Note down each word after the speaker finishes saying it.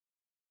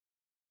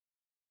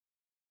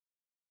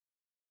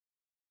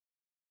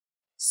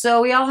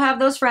So we all have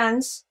those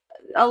friends,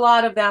 a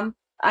lot of them,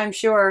 I'm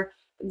sure,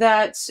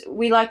 that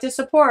we like to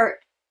support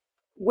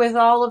with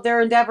all of their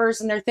endeavors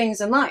and their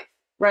things in life,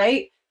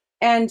 right?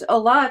 And a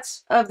lot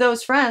of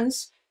those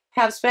friends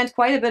have spent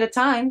quite a bit of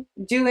time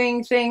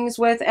doing things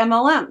with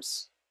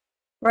MLMs,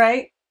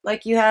 right?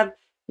 Like you have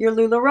your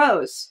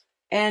LuLaRoes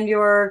and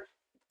your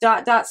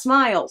dot dot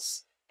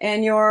smiles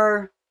and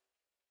your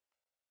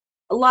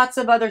lots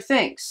of other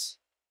things.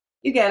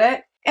 You get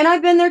it? And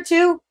I've been there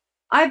too.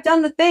 I've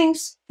done the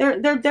things.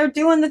 They're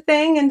doing the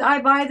thing, and I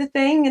buy the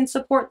thing and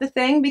support the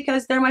thing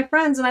because they're my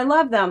friends and I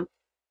love them.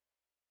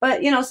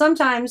 But you know,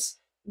 sometimes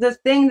the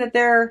thing that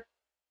they're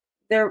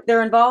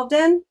involved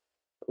in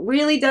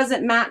really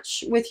doesn't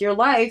match with your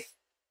life,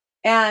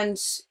 and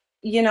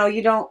you know,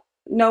 you don't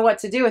know what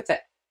to do with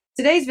it.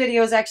 Today's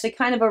video is actually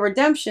kind of a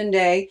redemption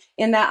day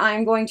in that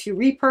I'm going to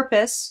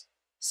repurpose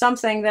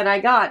something that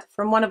I got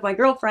from one of my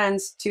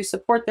girlfriends to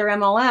support their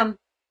MLM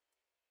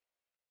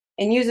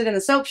and use it in the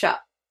soap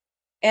shop.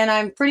 And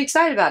I'm pretty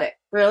excited about it,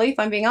 really, if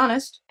I'm being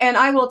honest. And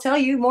I will tell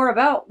you more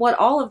about what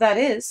all of that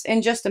is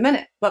in just a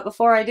minute. But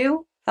before I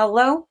do,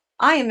 hello,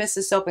 I am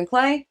Mrs. Soap and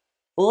Clay.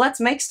 Let's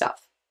make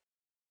stuff.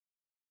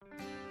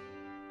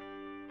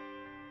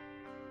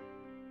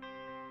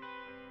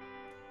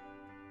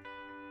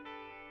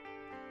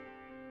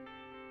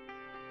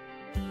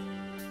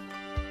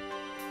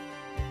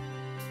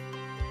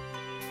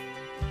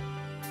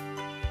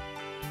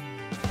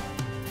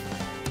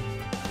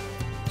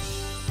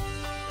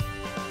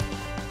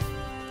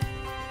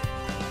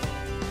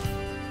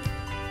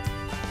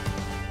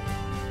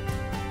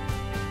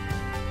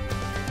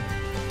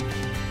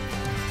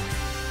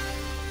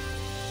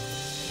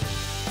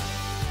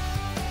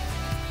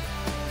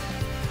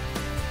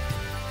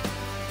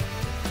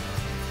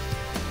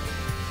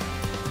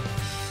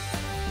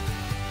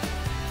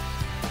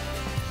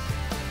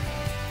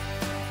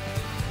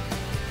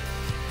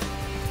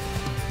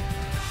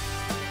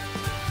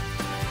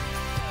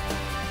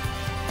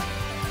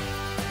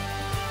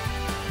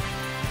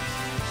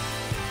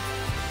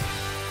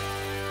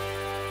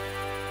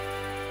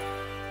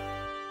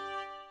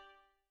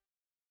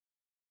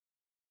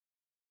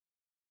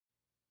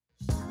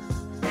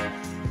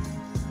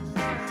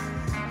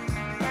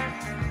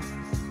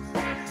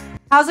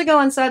 How's it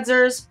going,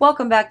 Sudsers?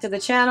 Welcome back to the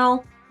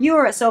channel. You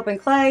are at Soap and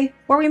Clay,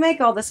 where we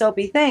make all the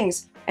soapy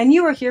things. And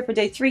you are here for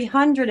day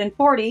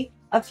 340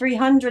 of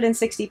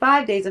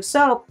 365 days of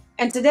soap.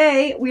 And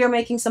today we are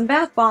making some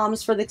bath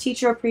bombs for the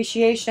teacher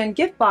appreciation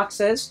gift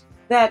boxes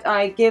that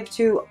I give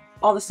to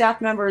all the staff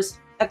members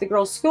at the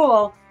girls'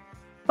 school.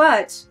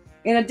 But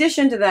in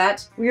addition to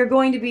that, we are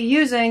going to be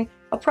using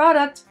a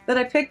product that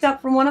I picked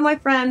up from one of my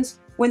friends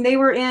when they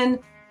were in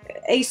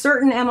a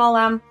certain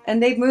MLM,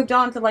 and they've moved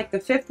on to like the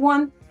 5th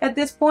one at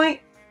this point.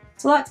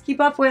 It's a lot to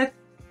keep up with,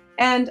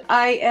 and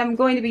I am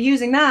going to be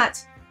using that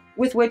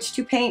with which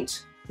to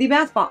paint the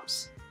bath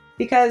bombs,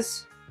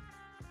 because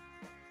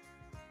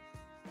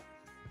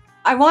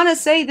I want to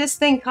say this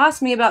thing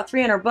cost me about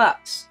 300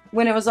 bucks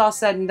when it was all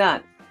said and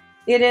done.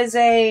 It is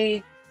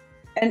an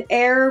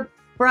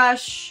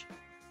airbrush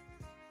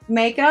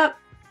makeup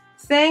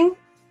thing.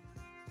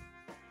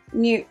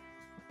 You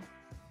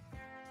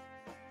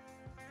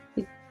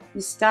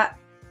stop.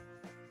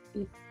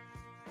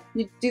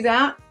 You do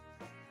that.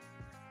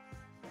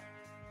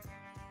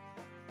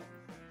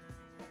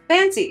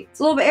 Fancy. It's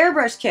a little bit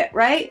airbrush kit,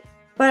 right?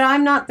 But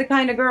I'm not the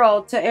kind of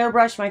girl to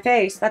airbrush my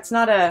face. That's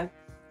not a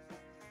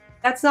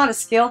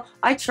skill.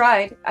 I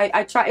tried.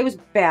 I tried. It was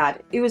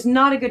bad. It was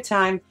not a good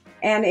time,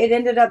 and it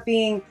ended up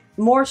being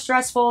more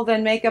stressful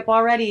than makeup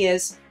already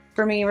is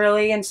for me,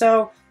 really. And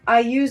so I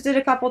used it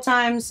a couple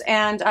times,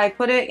 and I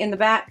put it in the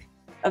back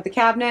of the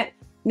cabinet,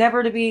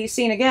 never to be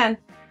seen again,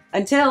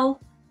 until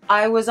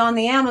I was on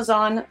the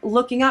Amazon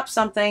looking up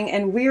something,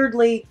 and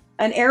weirdly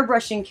an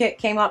airbrushing kit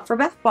came up for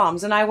bath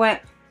bombs, and I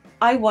went,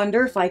 I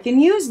wonder if I can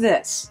use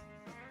this.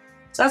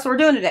 So that's what we're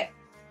doing today.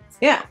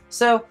 Yeah,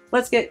 so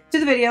let's get to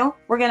the video.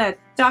 We're gonna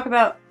talk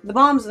about the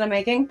bombs that I'm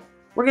making.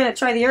 We're gonna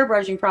try the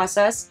airbrushing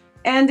process,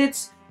 and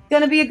it's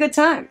gonna be a good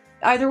time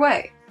either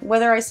way,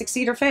 whether I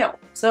succeed or fail.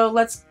 So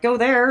let's go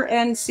there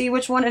and see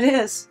which one it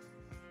is.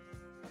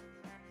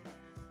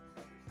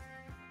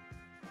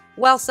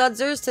 Well,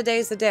 Sudsers,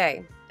 today's the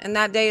day, and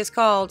that day is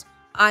called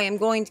I am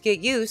going to get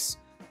use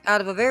out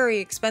of a very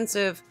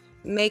expensive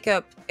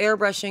makeup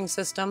airbrushing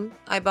system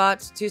I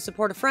bought to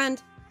support a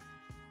friend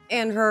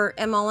and her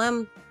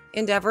MLM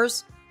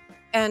endeavors,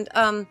 and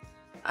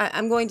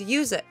I'm going to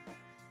use it.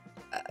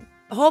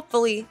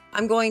 Hopefully,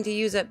 I'm going to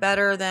use it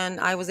better than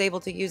I was able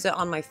to use it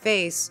on my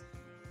face,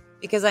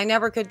 because I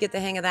never could get the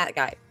hang of that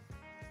guy.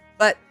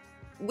 But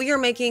we are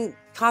making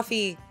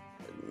coffee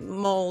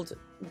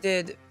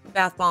molded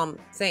bath bomb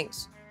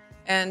things,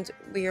 and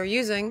we are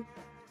using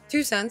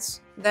 2 scents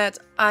that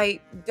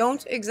I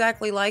don't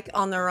exactly like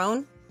on their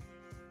own,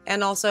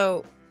 and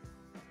also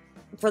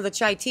for the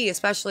chai tea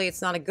especially,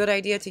 it's not a good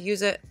idea to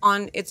use it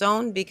on its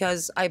own,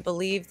 because I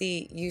believe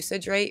the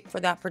usage rate for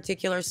that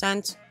particular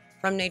scent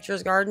from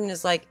Nature's Garden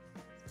is like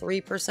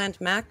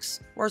 3% max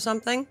or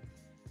something.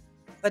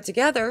 but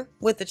together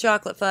with the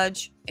chocolate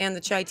fudge and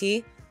the chai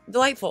tea,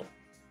 delightful.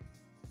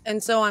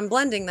 And so I'm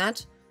blending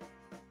that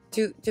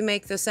to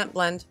make the scent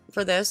blend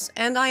for this.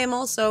 And I am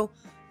also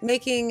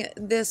making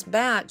this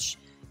batch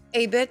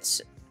a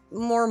bit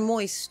more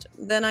moist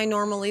than I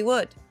normally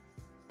would.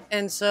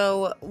 And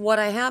so what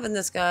I have in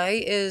this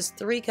guy is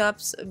 3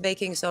 cups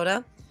baking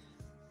soda,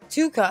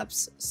 2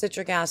 cups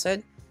citric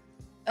acid,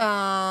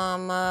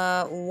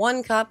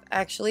 1 cup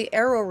actually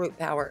arrowroot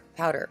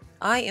powder.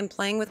 I am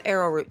playing with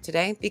arrowroot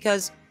today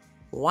because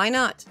why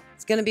not?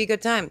 It's going to be a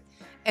good time.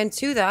 And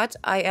to that,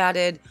 I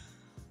added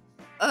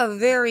a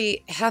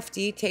very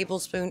hefty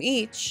tablespoon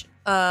each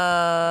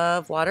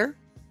of water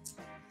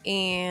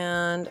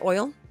and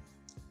oil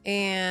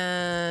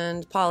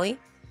and poly.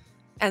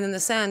 And then the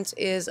scent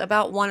is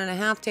about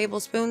 1.5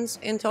 tablespoons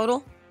in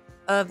total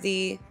of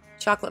the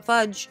chocolate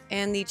fudge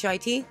and the chai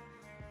tea,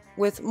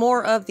 with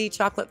more of the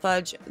chocolate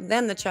fudge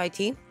than the chai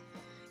tea.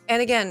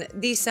 And again,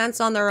 these scents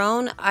on their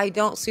own, I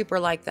don't super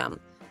like them.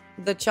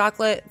 The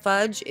chocolate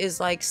fudge is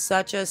like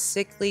such a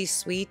sickly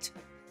sweet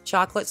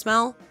chocolate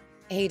smell.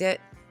 Hate it.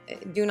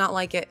 Do not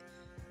like it.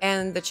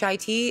 And the chai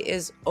tea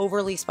is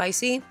overly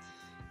spicy,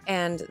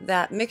 and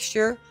that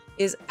mixture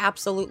is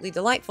absolutely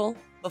delightful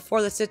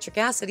before the citric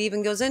acid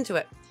even goes into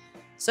it.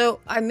 So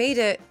I made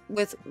it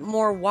with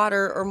more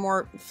water or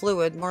more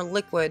fluid, more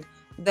liquid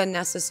than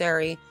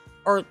necessary,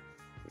 or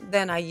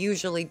than I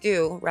usually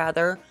do,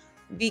 rather,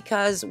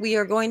 because we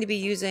are going to be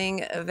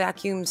using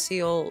vacuum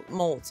seal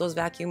molds, those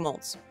vacuum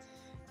molds.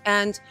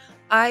 And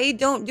I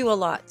don't do a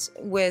lot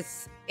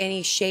with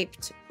any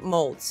shaped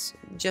molds,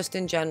 just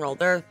in general.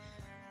 They're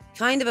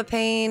kind of a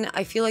pain.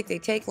 I feel like they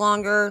take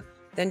longer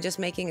than just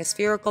making a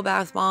spherical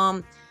bath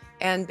bomb.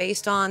 And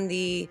based on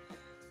the,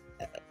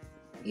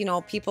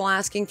 people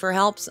asking for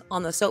helps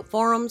on the soap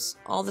forums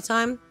all the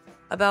time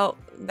about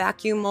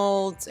vacuum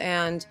molds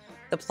and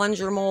the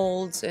plunger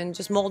molds and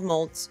just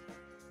molds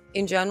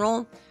in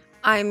general,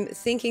 I'm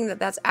thinking that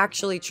that's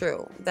actually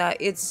true, that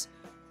it's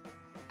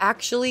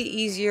actually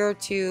easier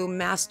to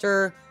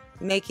master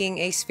making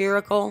a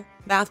spherical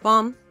bath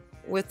bomb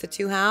with the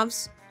 2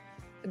 halves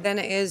than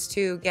it is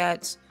to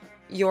get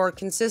your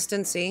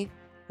consistency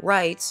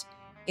right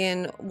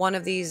in one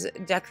of these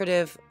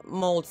decorative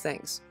mold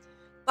things.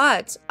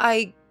 But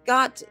I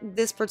got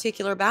this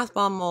particular bath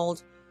bomb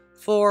mold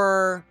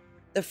for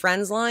the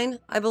Friends line,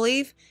 I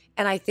believe,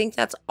 and I think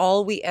that's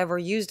all we ever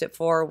used it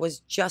for, was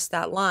just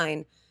that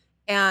line.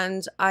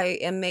 And I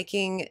am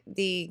making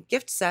the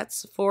gift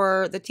sets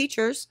for the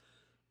teachers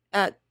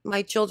at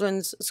my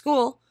children's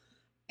school,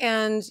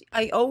 and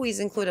I always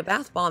include a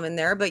bath bomb in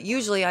there, but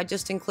usually I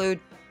just include,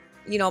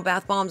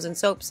 bath bombs and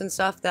soaps and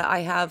stuff that I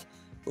have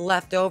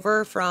left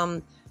over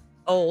from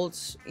old,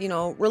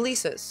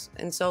 releases.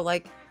 And so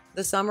like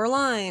the summer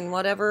line,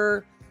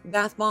 whatever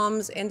bath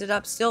bombs ended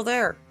up still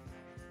there,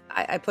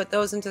 I put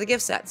those into the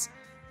gift sets.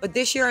 But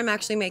this year I'm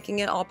actually making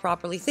it all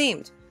properly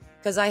themed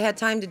because I had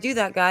time to do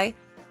that, guy,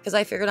 because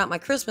I figured out my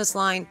Christmas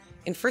line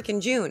in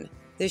freaking June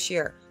this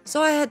year.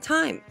 So I had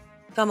time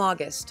come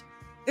August.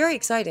 Very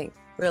exciting,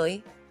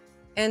 really.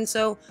 And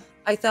so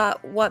I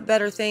thought, what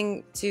better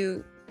thing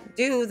to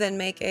do than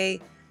make a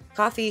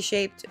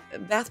coffee-shaped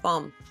bath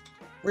bomb,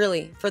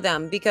 really, for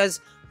them.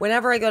 Because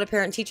whenever I go to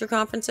parent-teacher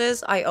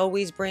conferences, I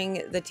always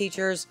bring the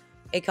teachers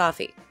a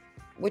coffee,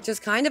 which is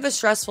kind of a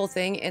stressful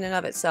thing in and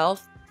of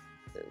itself.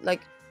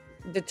 Like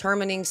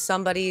determining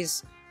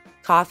somebody's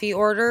coffee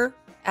order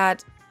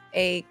at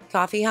a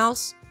coffee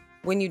house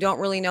when you don't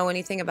really know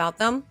anything about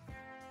them.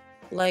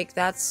 Like,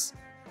 that's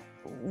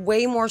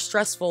way more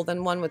stressful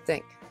than one would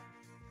think.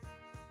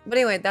 But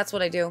anyway, that's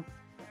what I do.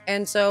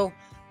 And so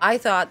I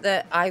thought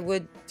that I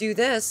would do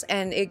this,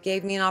 and it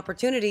gave me an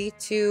opportunity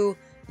to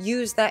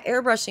use that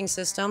airbrushing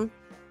system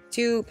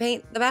to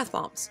paint the bath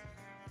bombs.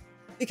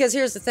 Because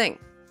here's the thing.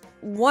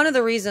 One of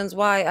the reasons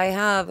why I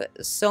have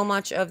so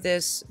much of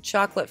this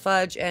chocolate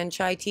fudge and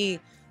chai tea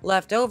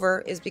left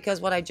over is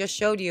because what I just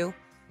showed you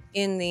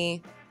in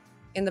the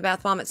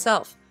bath bomb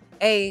itself.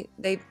 A,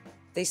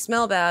 they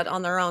smell bad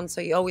on their own, so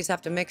you always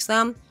have to mix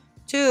them.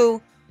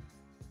 2,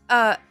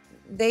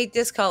 they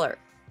discolor.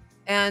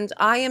 And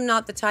I am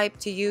not the type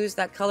to use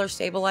that color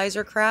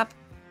stabilizer crap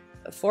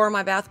for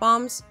my bath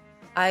bombs.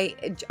 I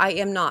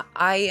am not.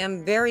 I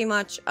am very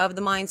much of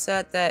the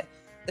mindset that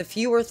the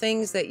fewer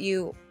things that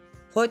you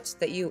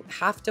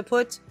have to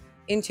put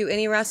into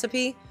any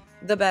recipe,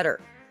 the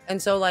better.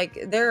 And so,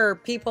 like, there are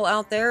people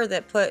out there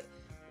that put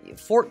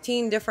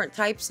 14 different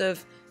types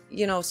of,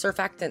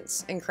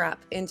 surfactants and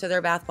crap into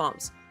their bath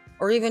bombs,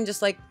 or even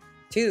just like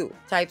 2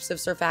 types of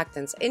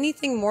surfactants.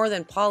 Anything more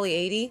than poly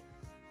 80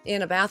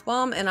 in a bath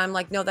bomb, and I'm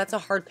like, no, that's a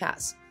hard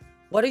pass.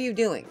 What are you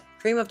doing?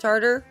 Cream of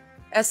tartar,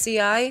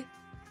 SCI,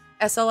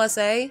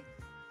 SLSA,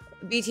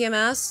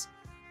 BTMS,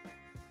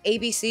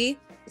 ABC?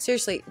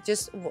 Seriously,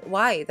 just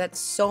why? That's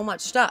so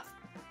much stuff.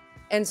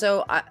 And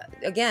so,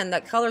 again,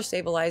 that color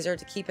stabilizer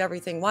to keep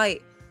everything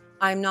white,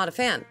 I'm not a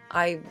fan.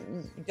 I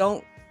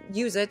don't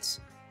use it.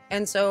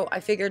 And so I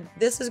figured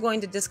this is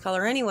going to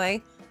discolor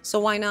anyway, so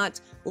why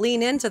not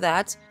lean into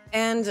that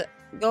and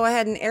go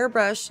ahead and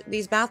airbrush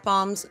these bath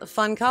bombs,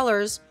 fun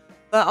colors,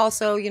 but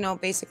also, you know,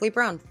 basically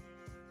brown.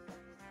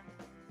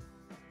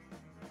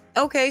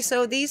 Okay,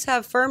 so these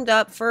have firmed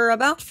up for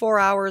about 4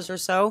 hours or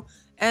so,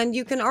 and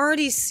you can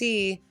already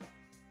see,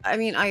 I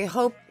mean, I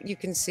hope you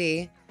can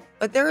see,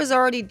 but there is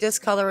already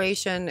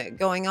discoloration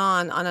going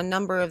on a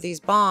number of these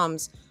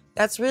bombs.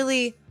 That's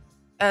really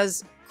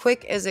as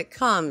quick as it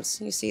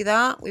comes. You see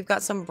that? We've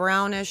got some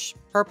brownish,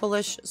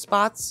 purplish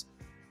spots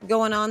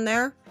going on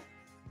there.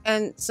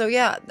 And so,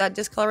 yeah, that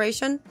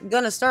discoloration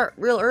gonna start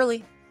real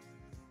early.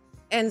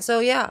 And so,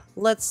 yeah,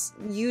 let's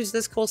use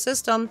this cool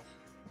system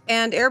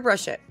and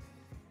airbrush it.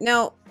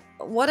 Now,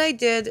 what I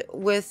did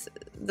with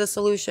the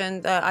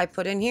solution that I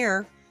put in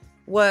here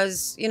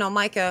was, you know,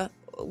 mica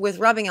with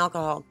rubbing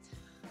alcohol.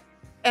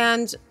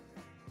 And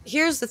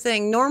here's the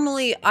thing.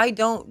 Normally, I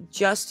don't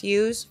just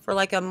use for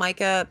like a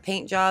mica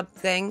paint job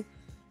thing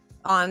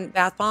on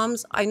bath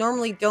bombs. I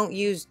normally don't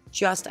use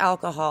just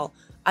alcohol.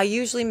 I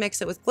usually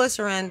mix it with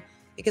glycerin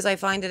because I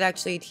find it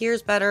actually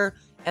adheres better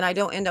and I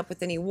don't end up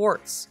with any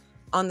warts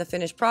on the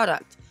finished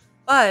product.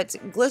 But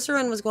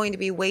glycerin was going to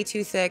be way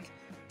too thick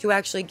to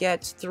actually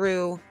get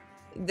through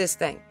this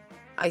thing,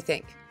 I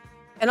think.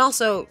 And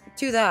also,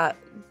 to that,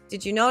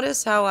 did you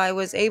notice how I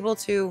was able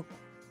to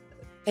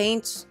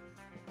paint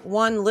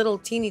one little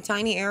teeny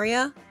tiny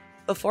area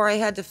before I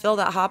had to fill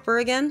that hopper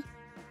again?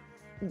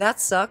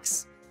 That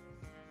sucks.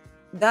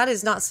 That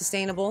is not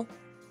sustainable.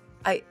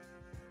 I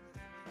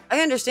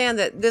understand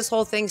that this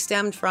whole thing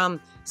stemmed from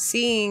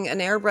seeing an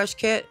airbrush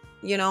kit,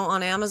 you know,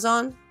 on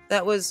Amazon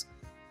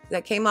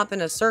that came up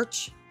in a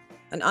search,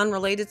 an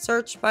unrelated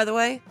search, by the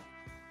way.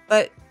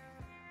 But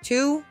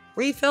 2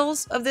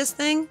 refills of this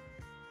thing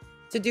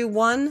to do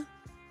 1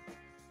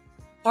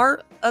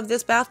 part of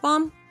this bath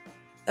bomb,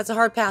 that's a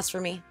hard pass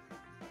for me.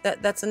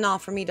 That's a no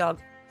for me,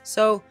 dog.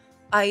 So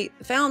I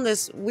found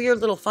this weird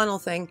little funnel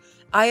thing.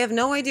 I have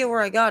no idea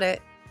where I got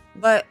it,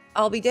 but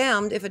I'll be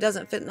damned if it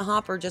doesn't fit in the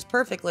hopper just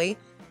perfectly.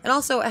 And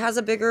also it has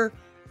a bigger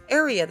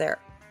area there.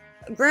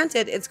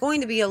 Granted, it's going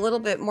to be a little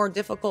bit more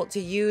difficult to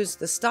use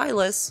the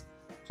stylus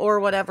or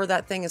whatever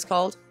that thing is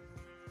called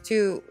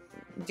to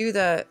do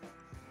the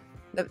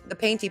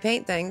painty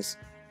paint things,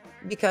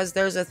 because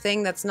there's a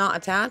thing that's not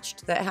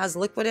attached that has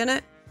liquid in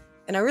it,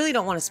 and I really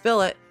don't want to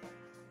spill it.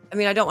 I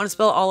mean, I don't want to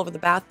spill it all over the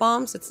bath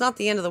bombs. It's not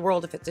the end of the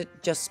world if it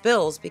just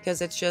spills,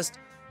 because it's just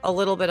a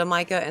little bit of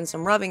mica and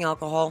some rubbing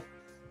alcohol,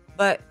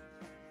 but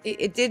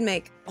it did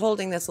make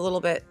holding this a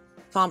little bit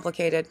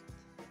complicated.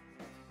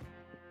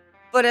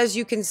 But as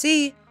you can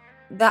see,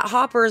 that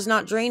hopper is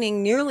not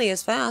draining nearly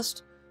as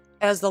fast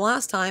as the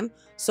last time,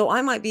 so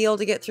I might be able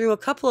to get through a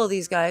couple of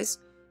these guys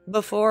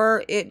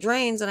before it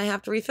drains and I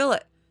have to refill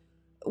it,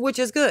 which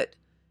is good.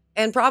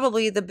 And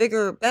probably the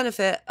bigger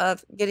benefit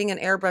of getting an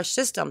airbrush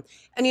system.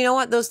 And you know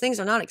what? Those things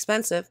are not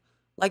expensive.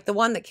 Like the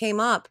one that came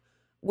up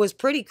was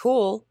pretty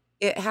cool.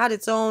 It had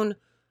its own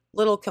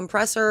little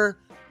compressor,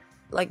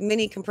 like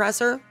mini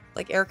compressor,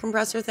 like air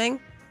compressor thing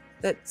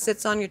that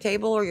sits on your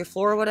table or your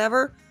floor or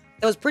whatever.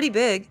 It was pretty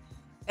big,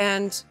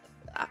 and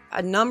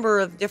a number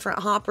of different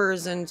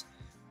hoppers and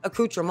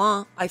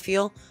accoutrements, I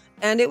feel.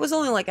 And it was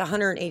only like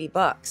 180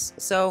 bucks.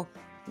 So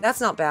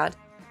that's not bad.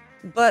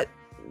 But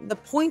the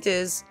point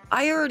is,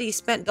 I already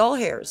spent doll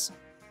hairs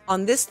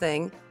on this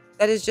thing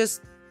that is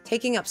just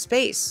taking up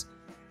space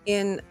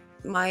in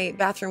my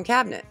bathroom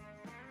cabinet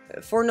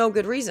for no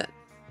good reason.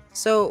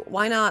 So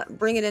why not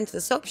bring it into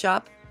the soap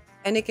shop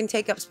and it can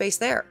take up space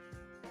there?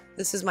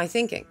 This is my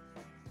thinking.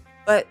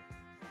 But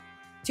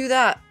to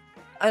that,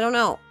 I don't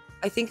know.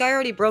 I think I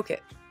already broke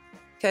it,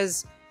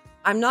 because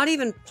I'm not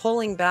even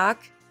pulling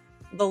back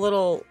the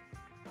little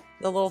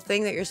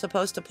thing that you're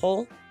supposed to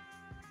pull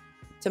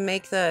to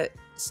make the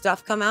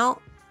stuff come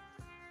out,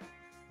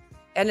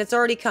 and it's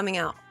already coming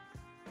out.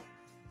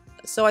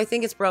 So I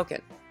think it's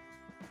broken.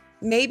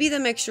 Maybe the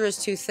mixture is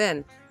too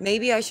thin.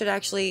 Maybe I should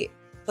actually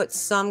put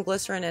some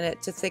glycerin in it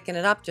to thicken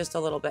it up just a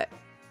little bit.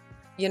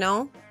 You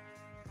know?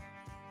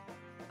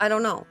 I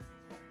don't know.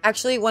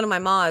 Actually, one of my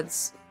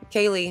mods,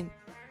 Kaylee,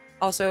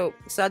 also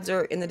suds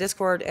her in the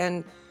Discord,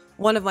 and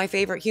one of my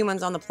favorite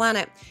humans on the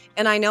planet.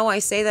 And I know I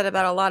say that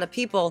about a lot of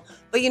people,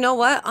 but you know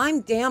what?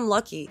 I'm damn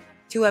lucky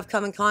to have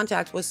come in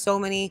contact with so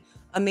many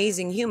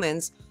amazing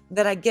humans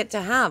that I get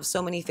to have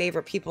so many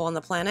favorite people on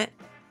the planet.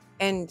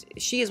 And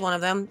she is one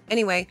of them.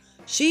 Anyway,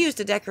 she used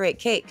to decorate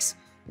cakes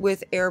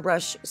with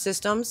airbrush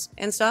systems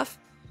and stuff.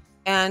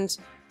 And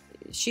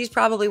she's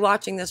probably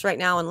watching this right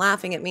now and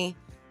laughing at me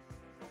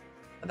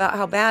about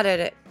how bad at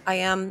it I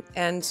am,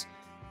 and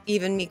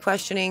even me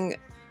questioning,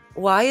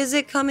 why is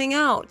it coming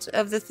out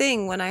of the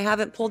thing when I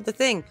haven't pulled the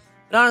thing?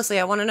 But honestly,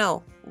 I want to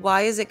know,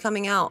 why is it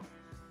coming out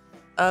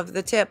of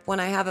the tip when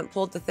I haven't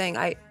pulled the thing?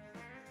 I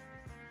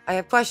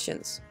have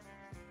questions.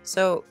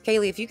 So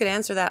Kaylee, if you could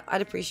answer that,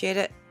 I'd appreciate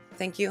it.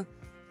 Thank you.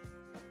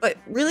 But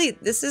really,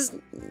 this is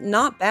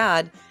not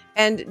bad.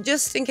 And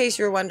just in case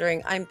you're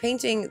wondering, I'm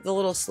painting the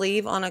little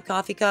sleeve on a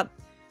coffee cup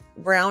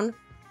brown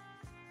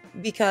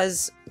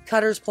because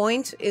Cutter's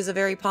Point is a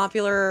very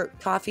popular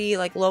coffee,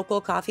 like local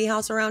coffee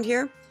house around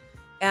here.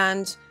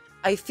 And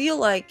I feel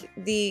like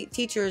the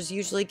teachers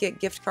usually get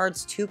gift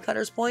cards to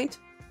Cutter's Point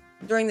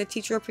during the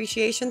teacher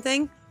appreciation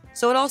thing.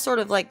 So it all sort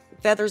of like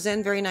feathers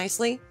in very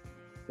nicely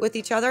with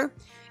each other.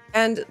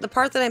 And the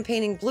part that I'm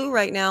painting blue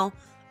right now,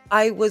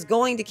 I was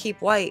going to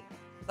keep white,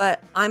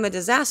 but I'm a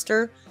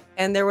disaster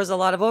and there was a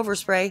lot of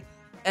overspray.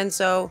 And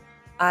so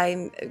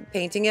I'm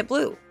painting it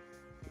blue.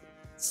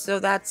 So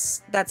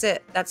that's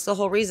it. That's the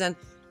whole reason.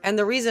 And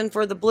the reason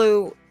for the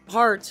blue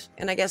heart,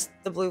 and I guess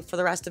the blue for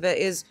the rest of it,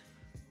 is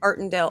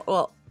Artendale.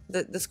 Well,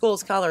 the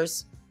school's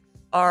colors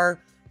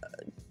are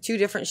 2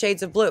 different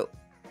shades of blue.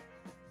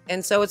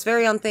 And so it's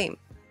very on theme,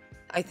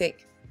 I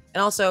think.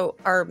 And also,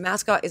 our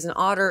mascot is an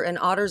otter, and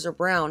otters are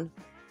brown.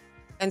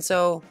 And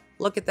so,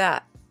 look at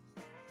that.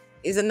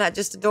 Isn't that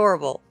just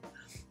adorable?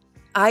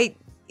 It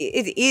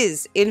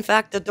is, in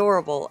fact,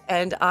 adorable.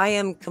 And I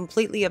am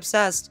completely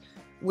obsessed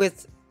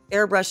with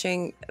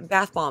airbrushing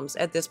bath bombs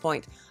at this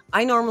point.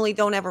 I normally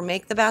don't ever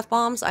make the bath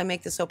bombs. I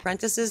make the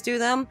apprentices do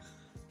them.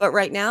 But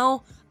right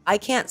now, I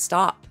can't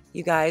stop,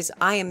 you guys.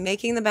 I am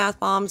making the bath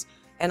bombs,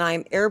 and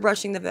I'm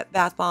airbrushing the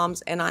bath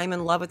bombs, and I'm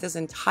in love with this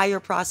entire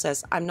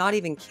process. I'm not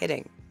even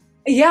kidding.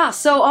 Yeah,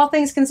 so all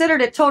things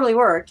considered, it totally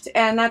worked,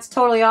 and that's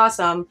totally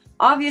awesome.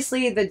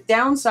 Obviously, the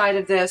downside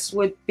of this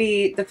would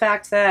be the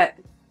fact that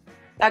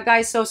that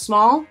guy's so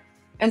small,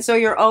 and so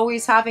you're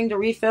always having to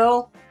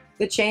refill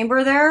the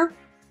chamber there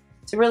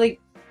to really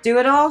do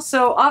it all.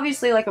 So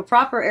obviously, like a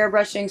proper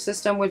airbrushing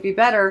system would be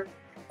better,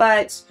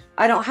 but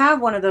I don't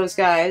have one of those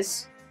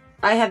guys.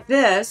 I have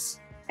this,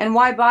 and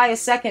why buy a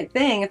second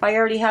thing if I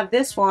already have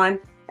this one,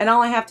 and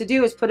all I have to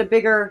do is put a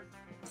bigger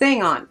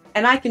thing on,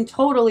 and I can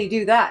totally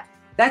do that.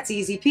 That's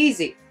easy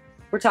peasy.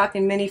 We're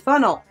talking mini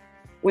funnel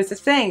with a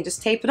thing.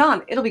 Just tape it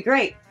on. It'll be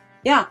great.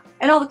 Yeah.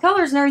 And all the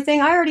colors and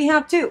everything I already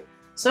have too.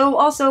 So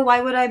also,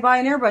 why would I buy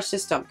an airbrush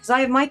system? Because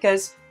I have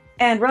micas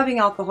and rubbing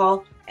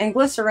alcohol and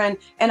glycerin,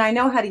 and I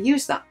know how to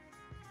use them.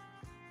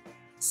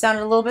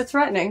 Sounded a little bit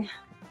threatening.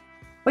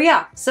 But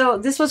yeah, so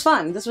this was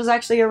fun. This was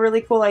actually a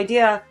really cool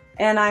idea,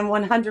 and I'm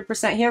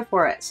 100% here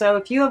for it. So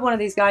if you have one of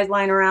these guys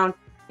lying around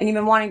and you've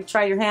been wanting to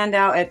try your hand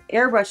out at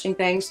airbrushing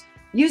things,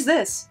 use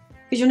this.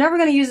 Because you're never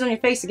going to use it on your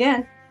face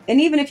again.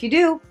 And even if you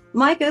do,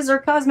 micas are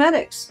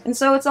cosmetics. And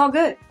so it's all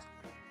good.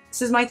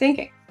 This is my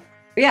thinking.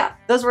 But yeah,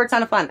 those were a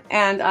ton of fun.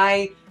 And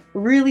I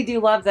really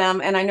do love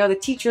them. And I know the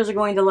teachers are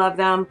going to love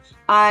them.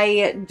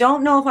 I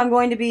don't know if I'm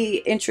going to be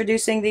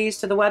introducing these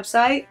to the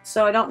website.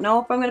 So I don't know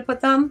if I'm going to put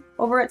them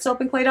over at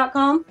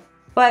soapandclay.com.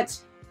 But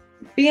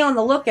be on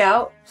the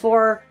lookout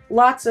for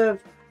lots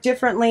of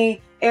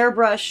differently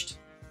airbrushed,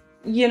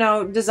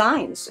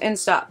 designs and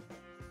stuff.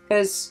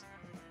 Because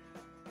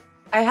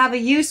I have a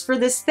use for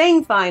this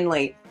thing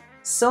finally,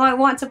 so I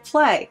want to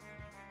play.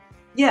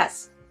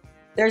 Yes,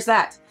 there's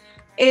that.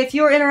 If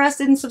you're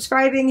interested in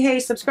subscribing, hey,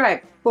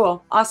 subscribe.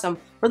 Cool, awesome.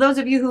 For those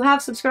of you who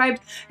have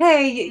subscribed,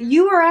 hey,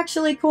 you are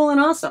actually cool and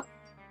awesome.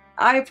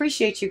 I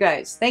appreciate you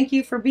guys. Thank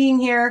you for being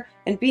here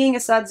and being a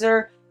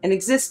sudser and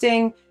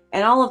existing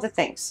and all of the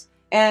things.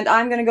 And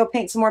I'm going to go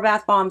paint some more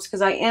bath bombs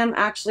because I am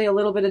actually a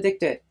little bit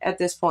addicted at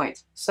this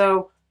point.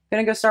 So I'm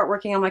going to go start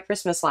working on my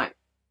Christmas line.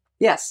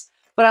 Yes.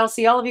 But I'll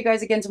see all of you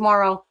guys again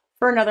tomorrow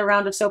for another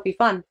round of soapy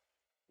fun.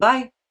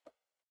 Bye.